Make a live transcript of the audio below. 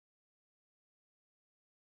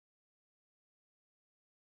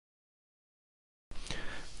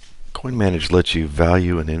CoinManage lets you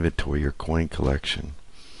value and inventory your coin collection.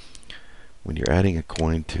 When you're adding a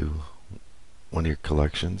coin to one of your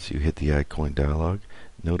collections, you hit the Add Coin dialog.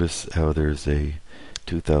 Notice how there's a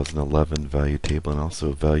 2011 value table and also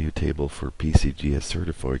a value table for PCGS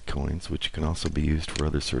certified coins, which can also be used for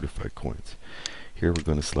other certified coins. Here we're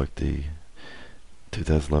going to select the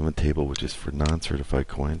 2011 table, which is for non-certified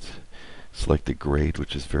coins. Select the grade,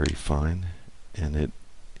 which is very fine, and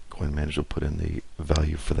CoinManage will put in the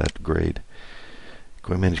value for that grade.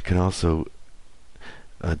 CoinManage can also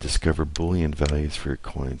discover Boolean values for your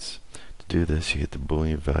coins. To do this, you hit the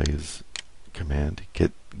Boolean values command.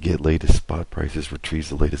 Get latest spot prices retrieves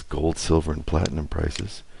the latest gold, silver, and platinum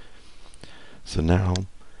prices. So now,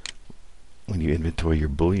 when you inventory your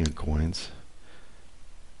Boolean coins,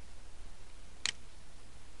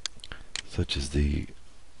 such as the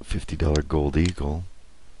 $50 Gold Eagle,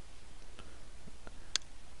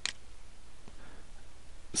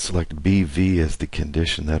 select BV as the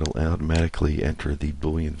condition. That'll automatically enter the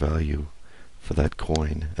Boolean value for that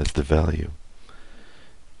coin as the value.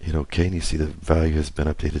 Hit OK, and you see the value has been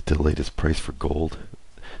updated to the latest price for gold.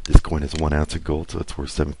 This coin has 1 ounce of gold, so it's worth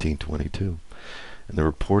 $17.22. In the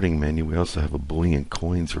reporting menu, we also have a Boolean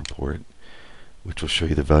coins report, which will show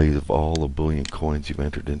you the values of all the Boolean coins you've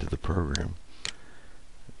entered into the program.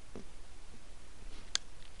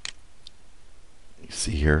 You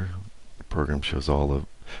see here, the program shows all the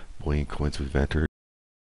Boolean coins we've entered.